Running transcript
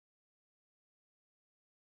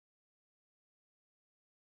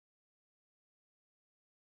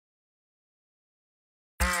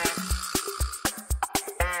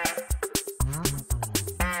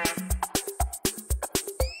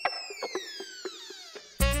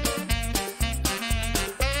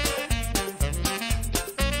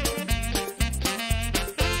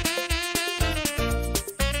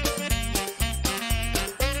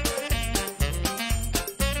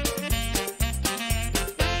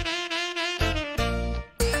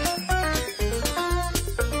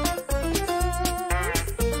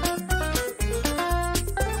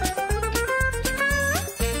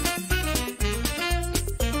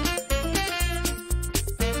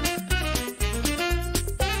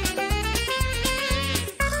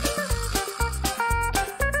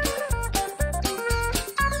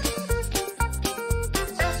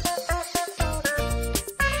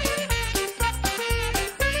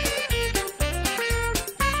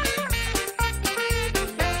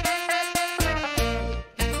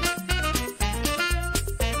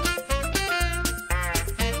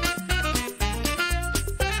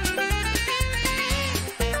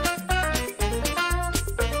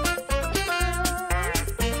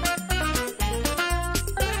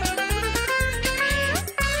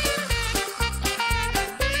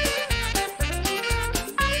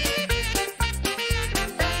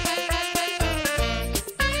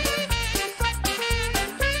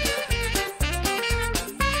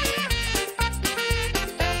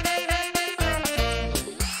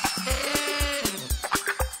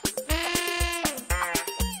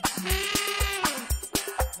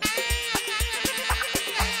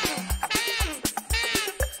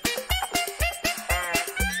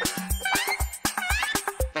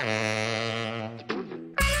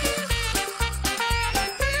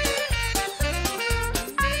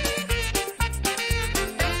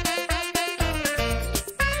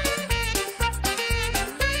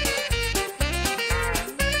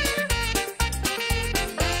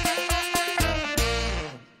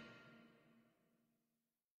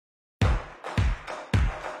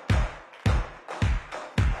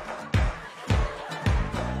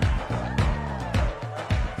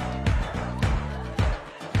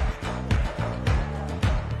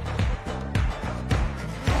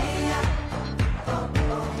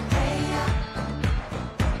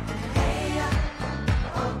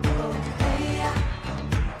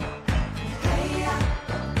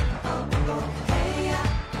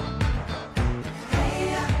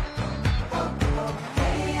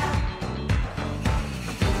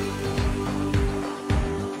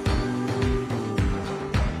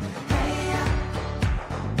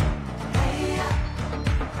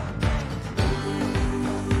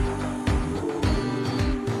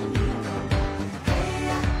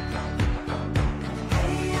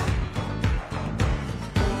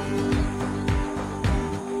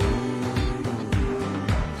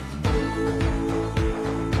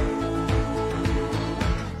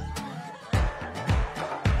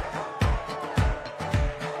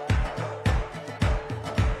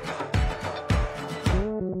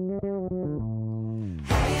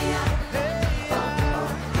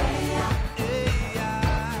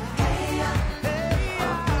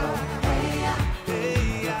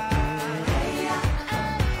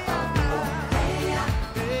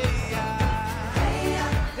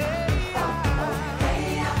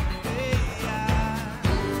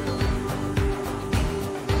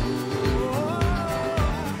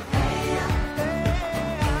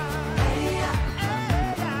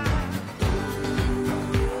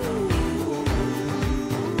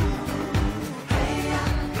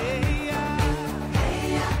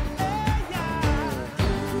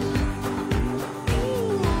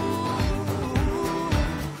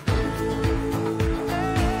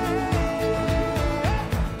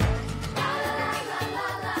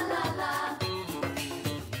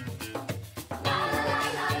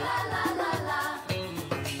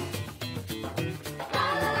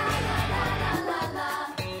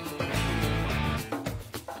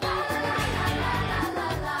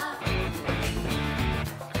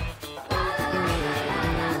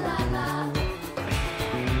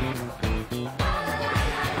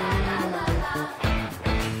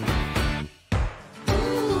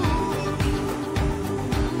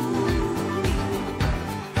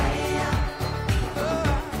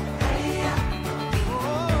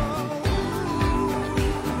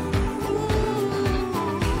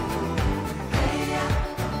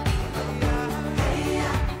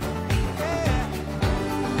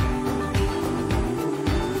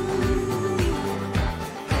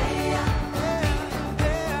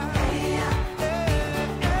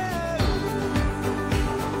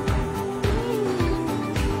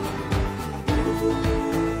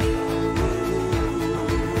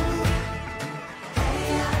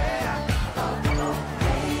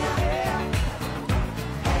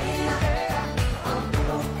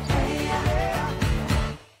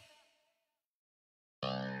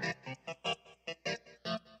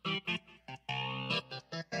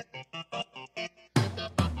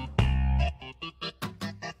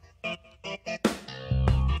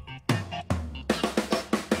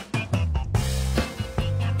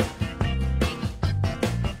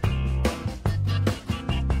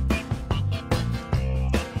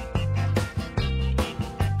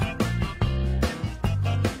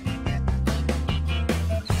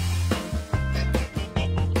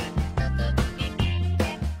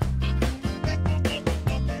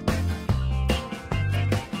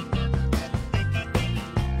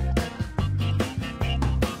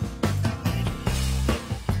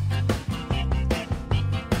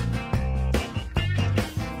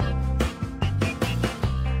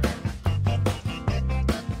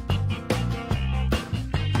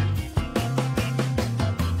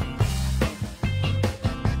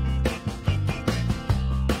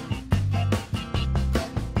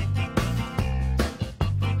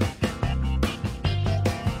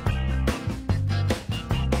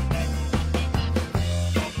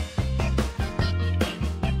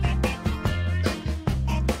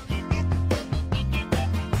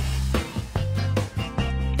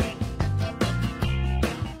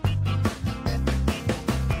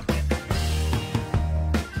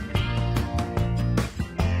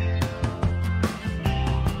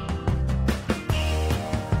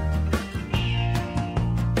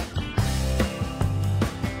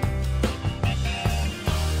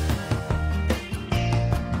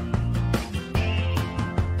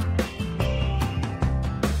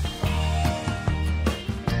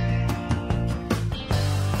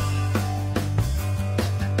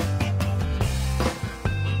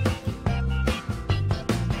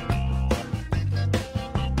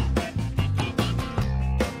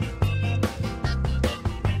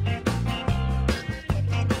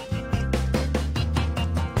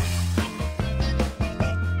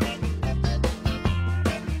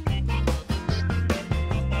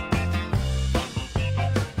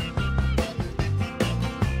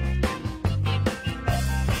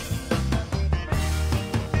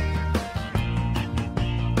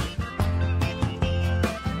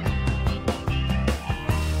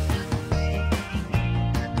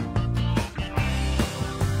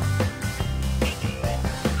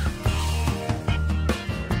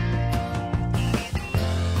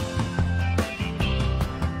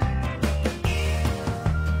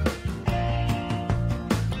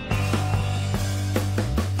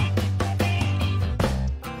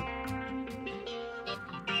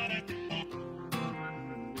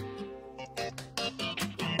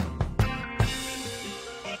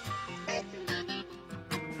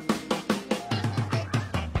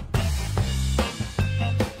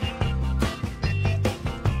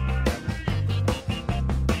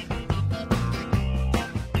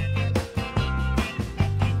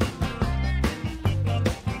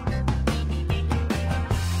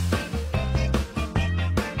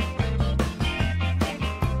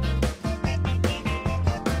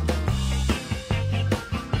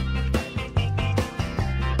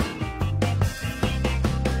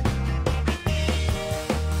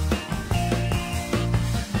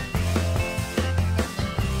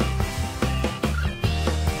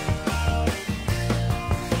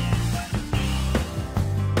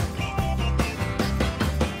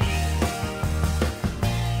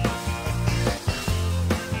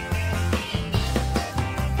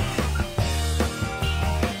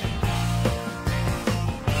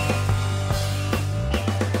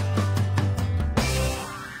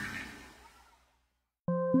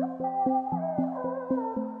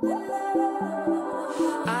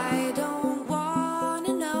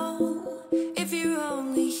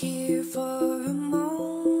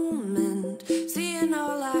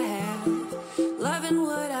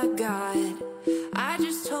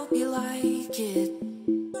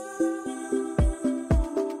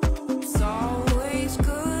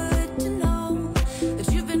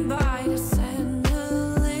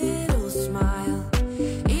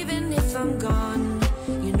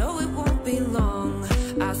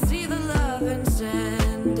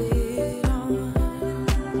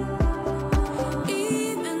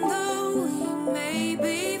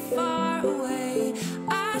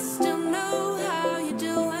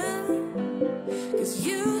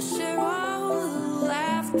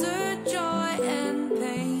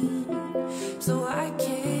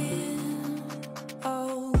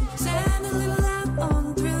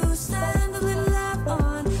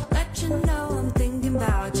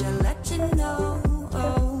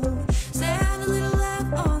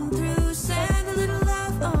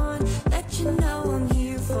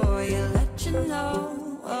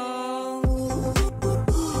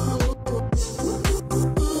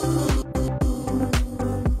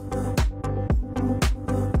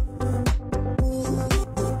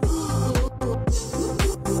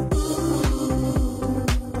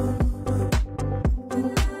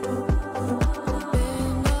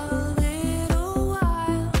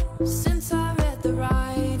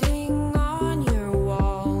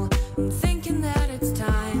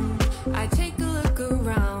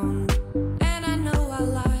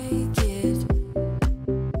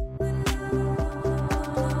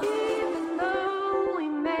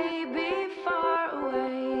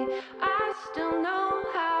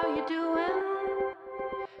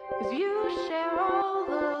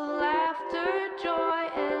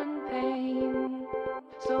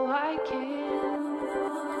I can.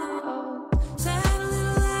 Oh. Send a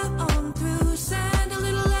little laugh on through, send a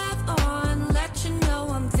little laugh on. Let you know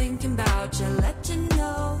I'm thinking about you, let you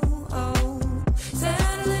know. Oh.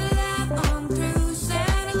 Send a little laugh on through,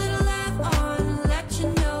 send a little laugh on. Let you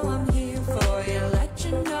know I'm here for you, let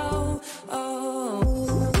you know. Oh.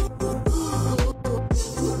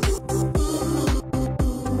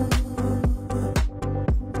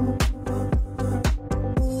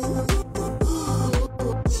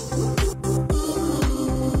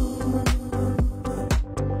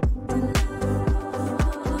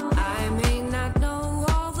 I may not know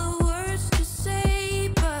all the words to say,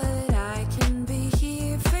 but I can be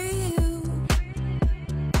here for you.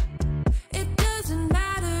 It doesn't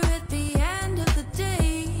matter at the end of the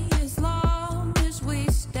day, as long as we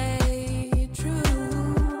stay true.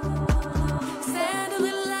 Send a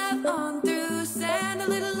little laugh on through, send a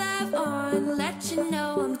little laugh on. Let you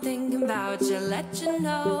know I'm thinking about you, let you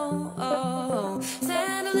know. Oh,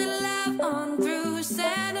 send a little laugh on through,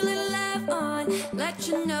 send a little laugh on. Let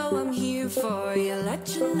you know I'm here for you,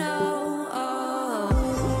 let you know. Oh.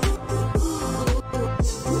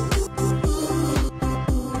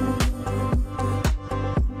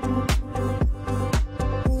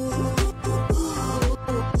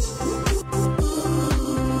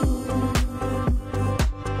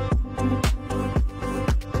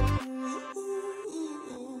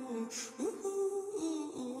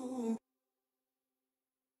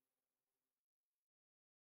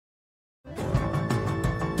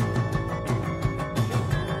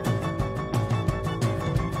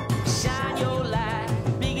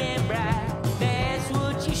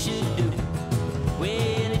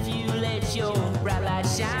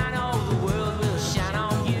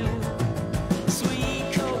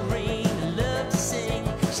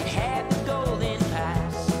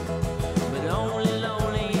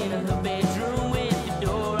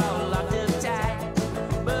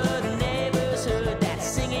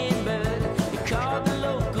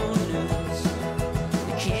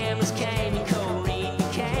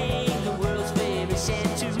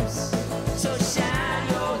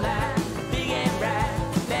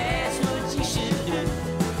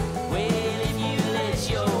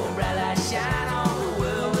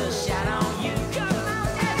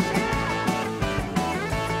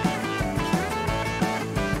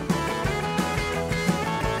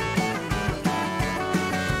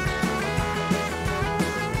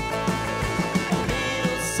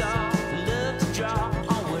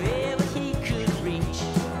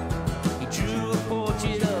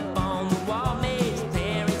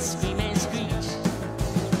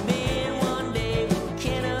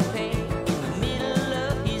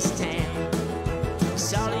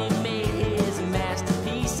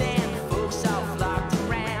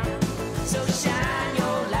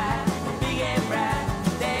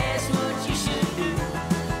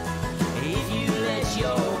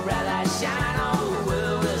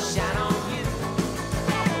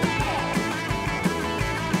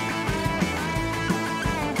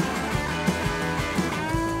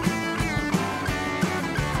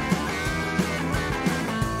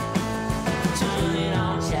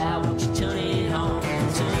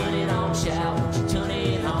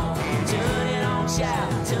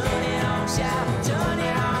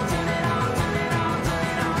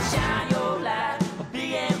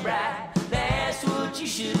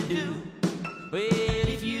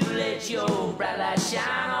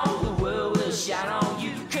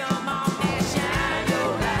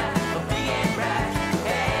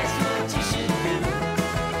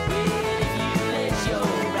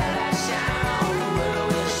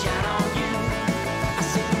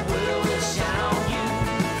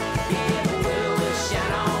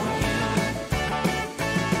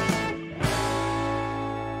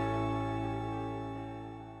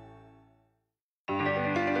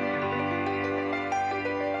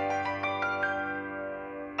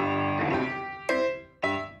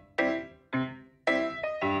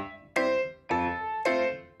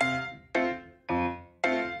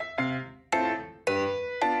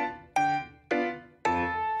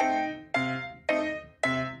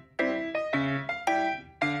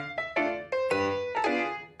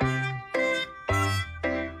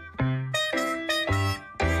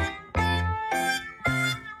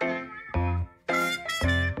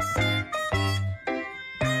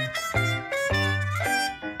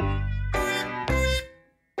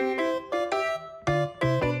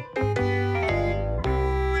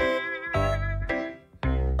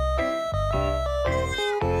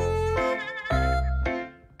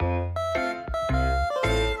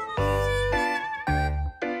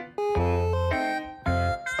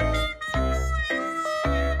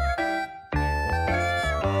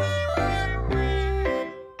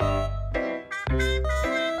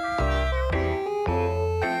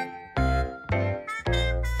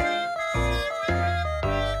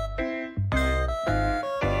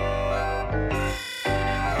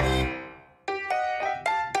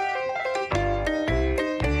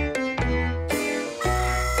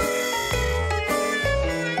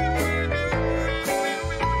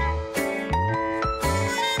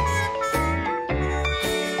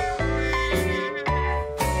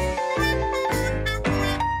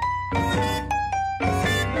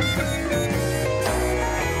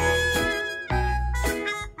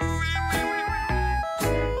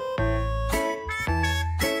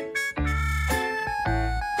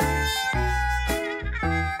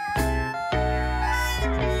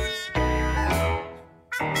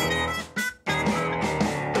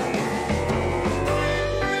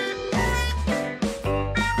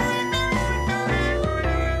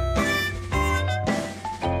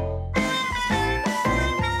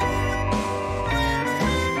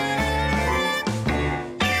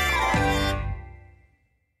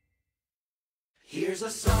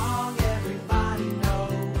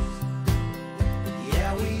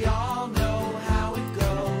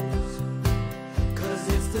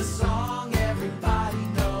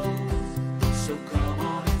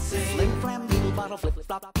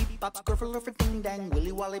 bop, skirfle, for ding dang,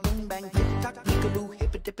 willy wally, boom bang, tick tock, peekaboo,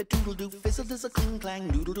 hip it, dip it, doodle doo, fizzle, there's a cling clang,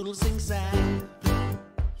 noodle doodle, sing sang.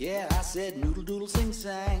 Yeah, I said noodle doodle, sing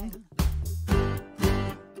sang.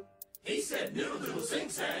 He said noodle doodle, sing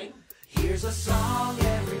sang. Here's a song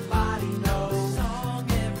everybody knows.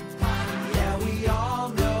 Yeah, we all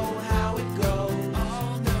know how it goes.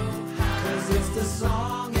 'Cause it's the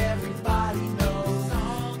song everybody knows.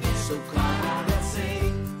 So come on and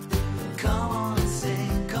sing. Come on and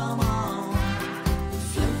sing. Come on.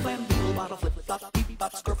 Flim flam doodle bottle flip flop beep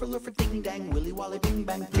bop skirfle for ding dang willy wally bing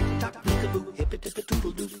bang tick tock peekaboo hip it dip it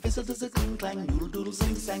doodle doo fizzle does a cling clang noodle doodle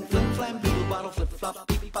sing sang flim flam doodle bottle flip flop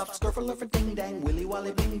beep bop skirfle for ding dang willy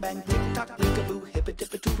wally bing bang tick tock peekaboo hip it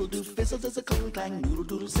dip it doodle doo fizzle does a cling clang noodle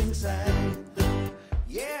doodle sing sang.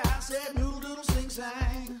 Yeah, I said noodle doodle sing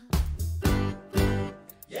sang.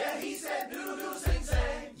 Yeah, he said noodle doodle, sing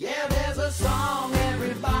sang. Yeah, there's a song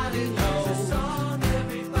everybody knows. There's a song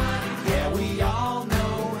everybody knows. Yeah, we all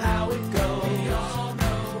know how it goes. We all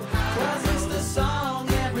know how. 'Cause it's the song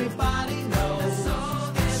everybody knows.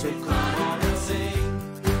 So come on and sing.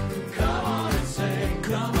 Come on and sing.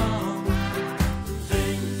 Come on.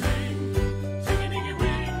 Sing, sing, sing-a-ding-a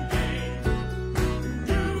ring, ding.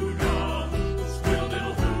 Doo-dah, squeal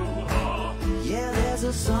diddle hoo-ha. Yeah, there's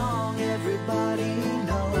a song everybody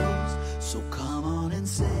knows. So come on and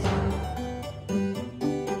sing.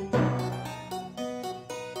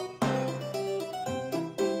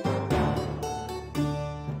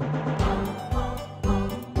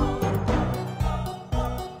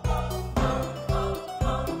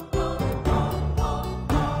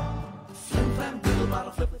 Flim flam doodle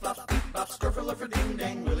bottle flip flop beep bop skirfle for ding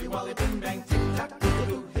dang willy wally bing bang tick tock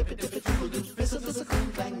peekaboo hip it dip it doodle doo fizzle does a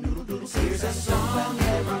cling clang noodle doodle. Here's a song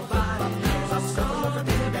everybody knows. I'll skirfle for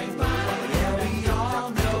ding dang willy wally. Yeah, we all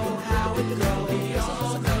know how it goes. We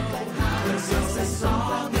all know how it goes. It's a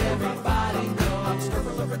song everybody knows. I'm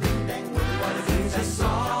skirfle for ding dang willy wally. Here's a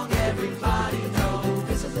song everybody knows.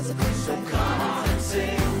 Fizzle does a cling clang. So come on and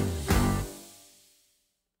sing.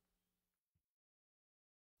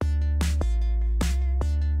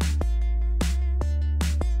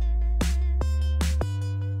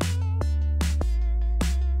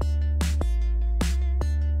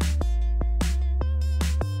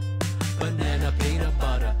 Banana peanut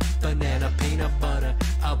butter, banana peanut butter.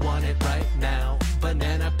 I want it right now.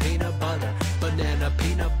 Banana peanut butter, banana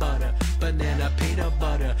peanut butter, banana peanut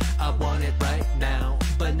butter. I want it right now.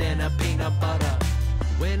 Banana peanut butter.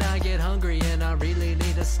 When I get hungry and I really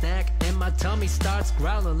need a snack, and my tummy starts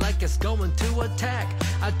growling like it's going to attack,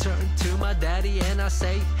 I turn to my daddy and I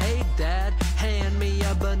say, hey dad, hand me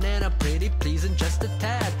a banana, pretty please, and just a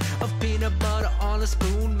tad of peanut butter on a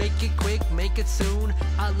spoon. Make it quick, make it soon.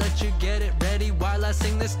 I'll let you get it ready while I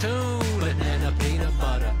sing this tune. Banana peanut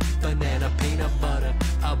butter, banana peanut butter.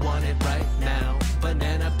 I want it right now.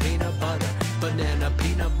 Banana peanut butter, banana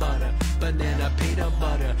peanut butter, banana peanut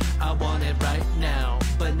butter. I want it right now.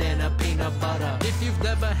 Banana peanut butter. If you've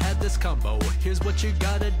never had this combo, here's what you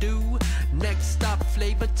gotta do. Next stop,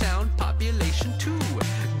 Flavor Town, population 2.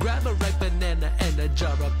 Grab a ripe banana and a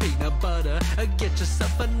jar of peanut butter. Get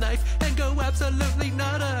yourself a knife and go absolutely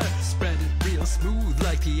nutter. Spread it real smooth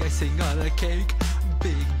like the icing on a cake.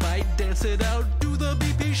 Big bite, dance it out, do the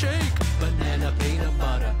BP shake. Banana peanut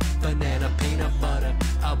butter, banana peanut butter.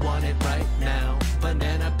 I want it right now.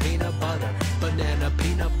 Banana peanut butter, banana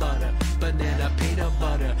peanut butter, banana peanut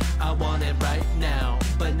butter. I want it right now.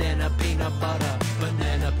 Banana peanut butter,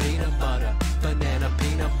 banana peanut butter, banana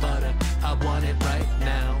peanut butter. I want it right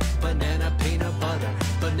now. Banana peanut butter,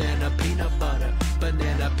 banana peanut butter,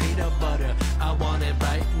 banana peanut butter. I want it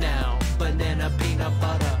right now. Banana peanut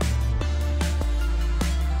butter.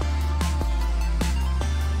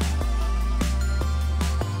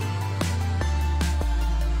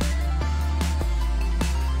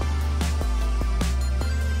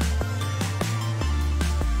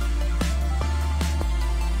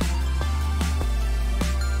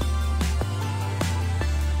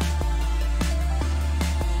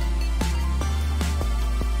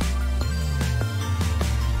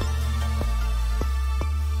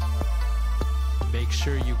 Make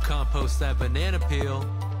sure you compost that banana peel.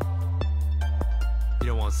 You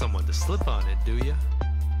don't want someone to slip on it, do you?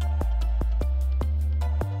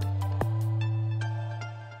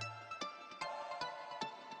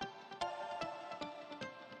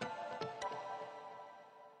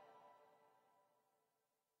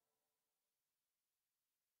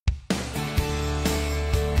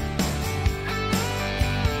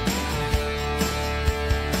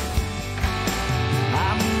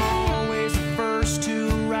 I'm always the first to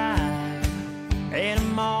arrive, and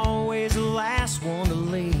I'm always the last one to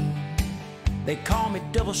leave. They call me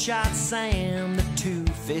Double Shot Sam, the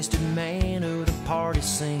two-fisted man of the party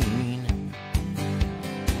scene.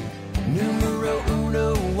 Numero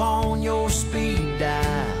uno on your speed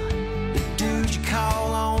dial, the dude you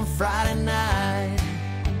call on Friday night.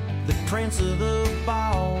 The prince of the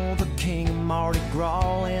ball, the king of Mardi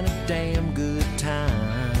Gras, and a damn good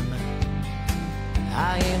time.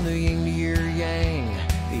 I am the yin to your yang,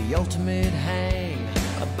 the ultimate hang,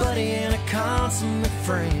 a buddy and a consummate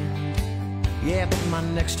friend. Yeah, but my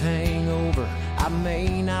next hangover I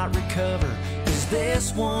may not recover, 'cause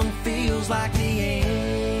this one feels like the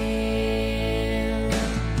end.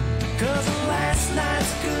 'Cause last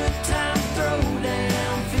night's good time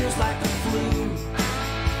throwdown feels like the flu.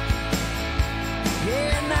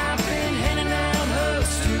 Yeah, and I've been handing out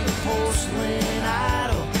hugs to the porcelain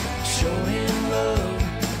idol, showing love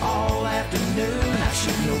all afternoon. I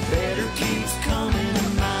should know better keeps coming to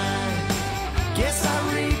mind. Guess I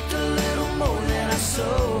reaped a little more than I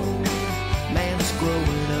sowed. Man, it's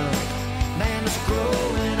growing up. Man, it's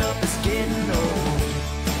growing up. It's getting old.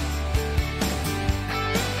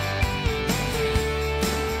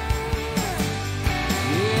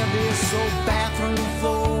 Yeah, this old bathroom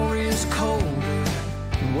floor is colder,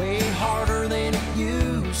 way harder than it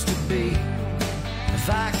used to be. If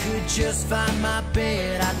I could just find my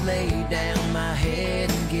bed, I'd lay down my head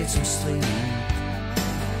and get some sleep.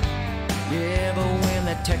 Yeah, but when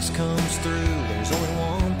that text comes through, there's only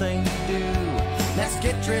one thing to do. Let's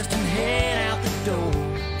get dressed and head out the door.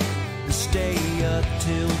 And stay up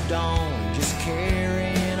till dawn, just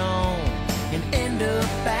carrying on, and end up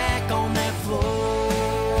back on that floor.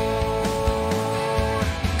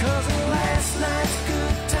 'Cause last night's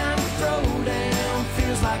good time throwdown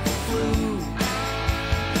feels like the flu.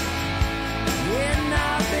 Yeah, and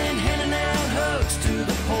I've been handing out hugs to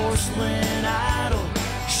the porcelain idol,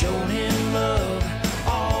 showing him love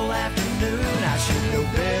all afternoon. I should know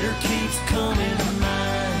better keeps coming to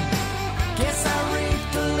mind. Guess I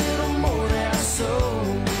reaped a little more than I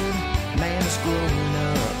sowed. Man, it's growing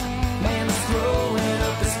up. Man, it's growing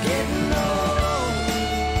up. It's getting old.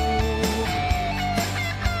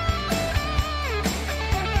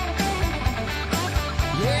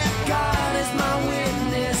 Yeah, God is my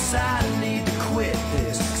witness. I need to quit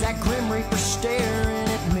this, 'cause that Grim Reaper's staring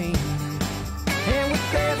at me. And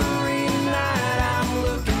with every night I'm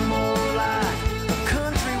looking more like a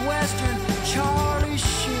country western Charlie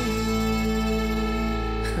Sheen.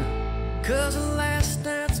 'Cause last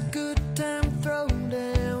night's good time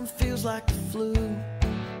throwdown feels like the flu.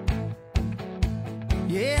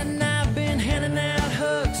 Yeah, and I've been handing out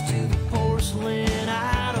hugs to the porcelain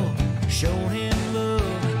idol, showing him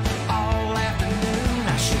love all afternoon.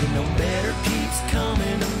 I should know better keeps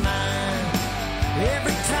coming to mind.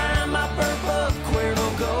 Every time I burp up Cuervo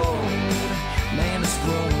Gold, man, it's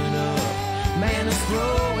growing up. Man, it's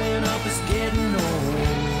growing up. It's getting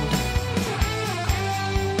old.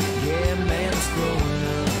 Yeah, man, it's growing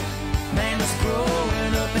up. Man, it's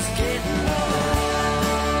growing up. It's getting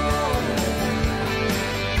old.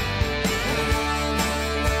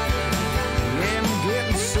 Yeah, I'm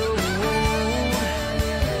getting so old.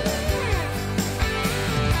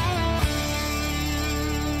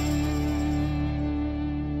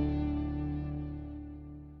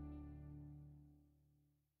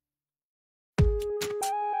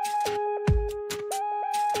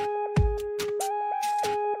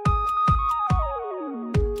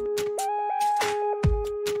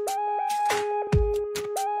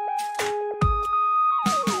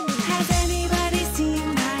 Has anybody seen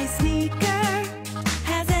my sneaker?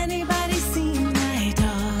 Has anybody seen my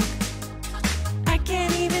dog? I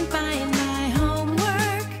can't even find my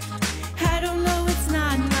homework. I don't know, it's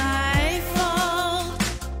not my fault.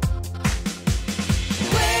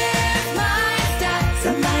 Where's my stuff?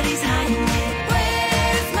 Somebody's hiding it.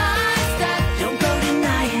 Where's my stuff? Don't go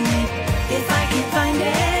denying it. If I can find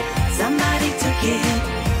it, somebody took it.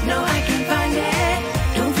 No, I can find it.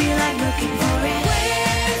 Don't feel like looking for it.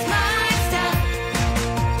 Where's my stuff?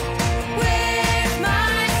 Where's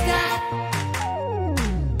my stuff?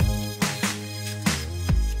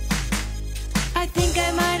 I think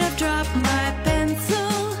I might have dropped my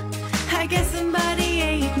pencil. I guess somebody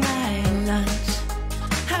ate my lunch.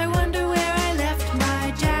 I wonder where I left my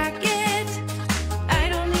jacket. I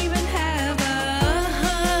don't even have a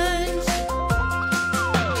hunch.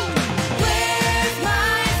 Where's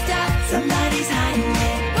my stuff? Somebody's hiding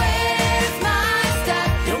it. Where's my stuff?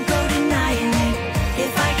 Don't go denying it.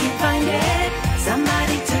 If I can find it,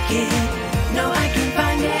 somebody took it. No, I can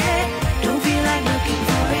find it. Don't feel like looking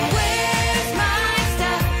for it. Where's my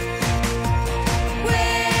stuff?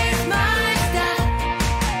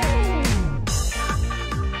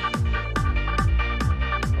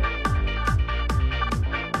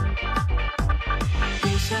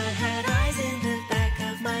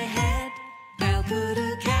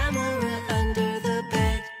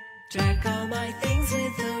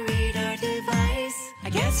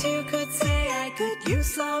 guess you could say I could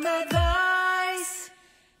use some advice.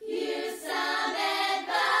 Use some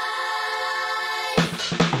advice.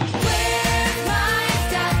 Where's my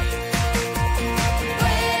stuff?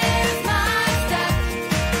 Where's my stuff?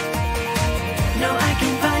 No, I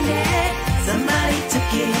can't find it. Somebody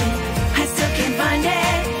took it. I still can't find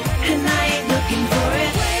it, and I ain't looking for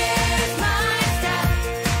it. Where's my stuff?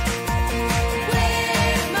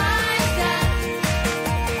 Where's my stuff?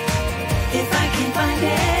 If I can't find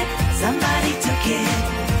it, somebody took it.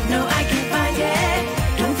 No, I can't find it.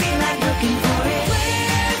 Don't feel like looking for it.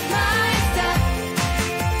 Where's my stuff?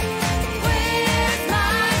 Where's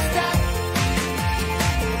my stuff?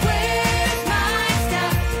 Where's my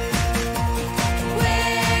stuff?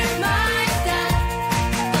 Where's my stuff?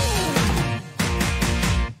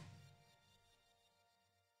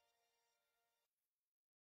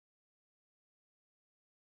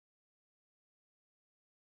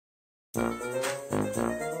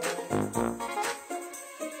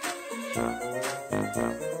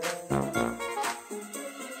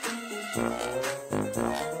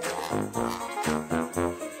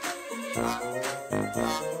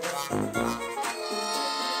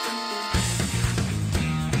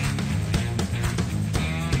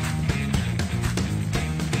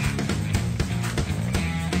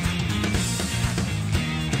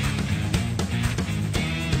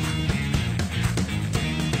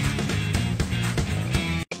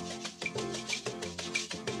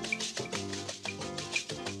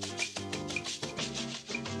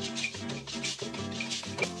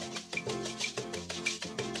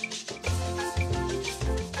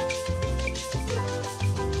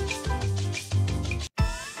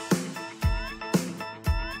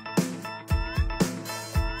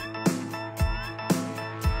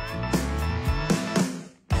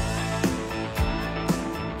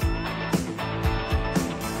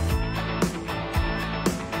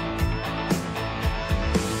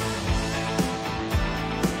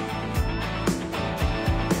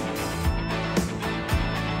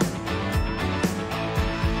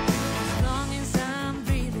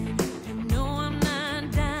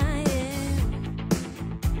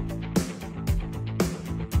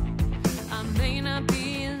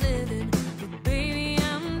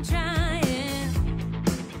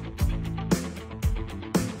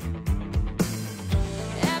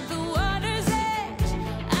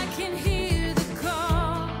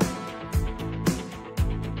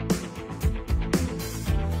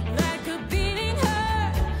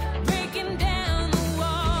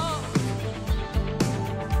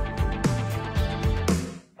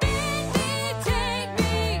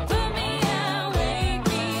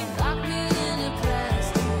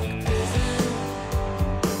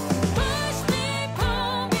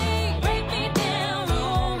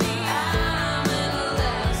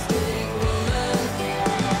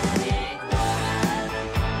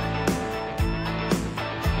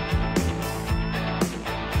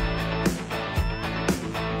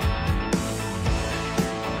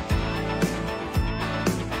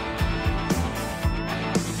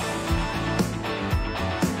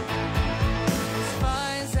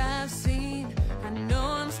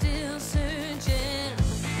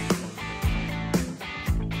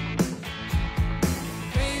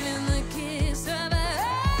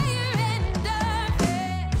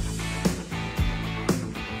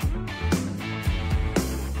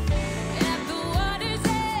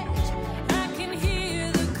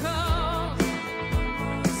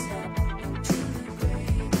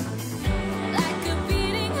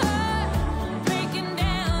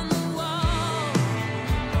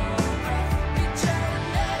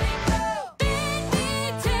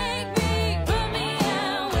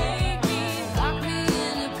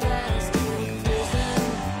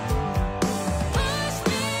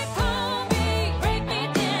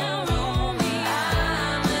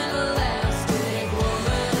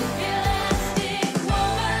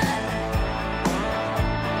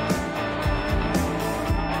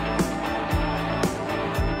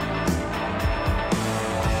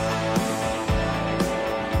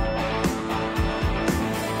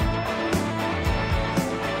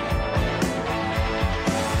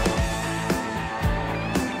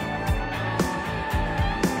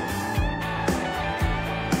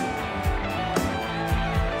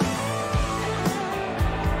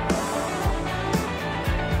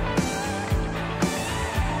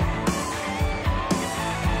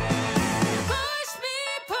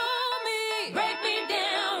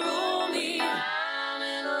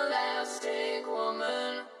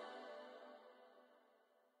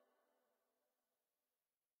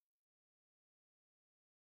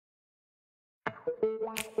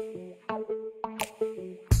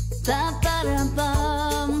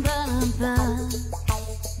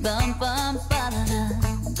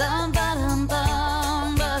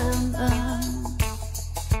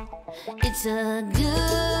 It's a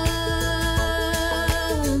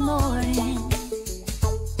good morning.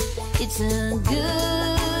 It's a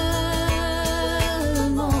good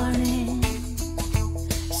morning.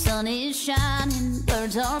 Sun is shining,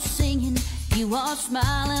 birds are singing, you are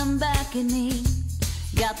smiling back at me.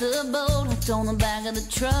 Got the boat hooked on the back of the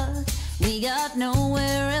truck, we got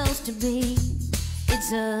nowhere else to be.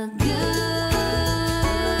 It's a good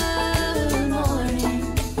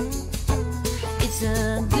morning. It's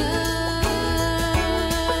a good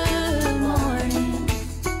morning.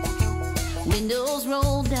 Windows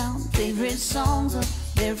rolled down, favorite songs up,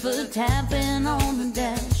 barefoot tapping on the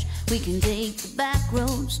dash. We can take the back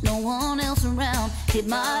roads, no one else around. Hit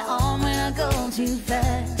my arm when I go too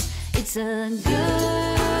fast. It's a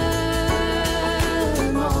good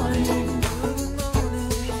morning.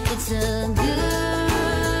 It's a good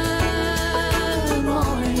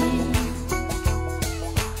morning.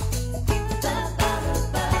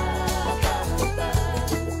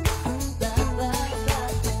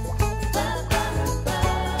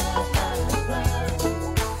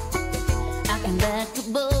 I can back the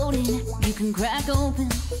boat in, you can crack open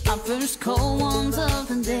our first cold ones of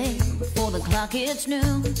the day. Before the clock hits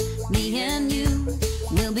noon, me and you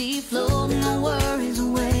will be floating our worries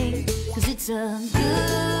away. 'Cause it's a good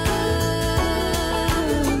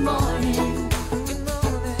morning.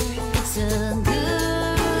 It's a good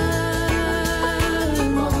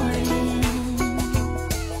morning.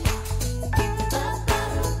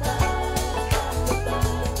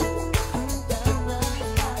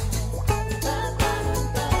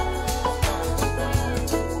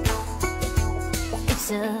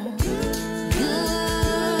 It's a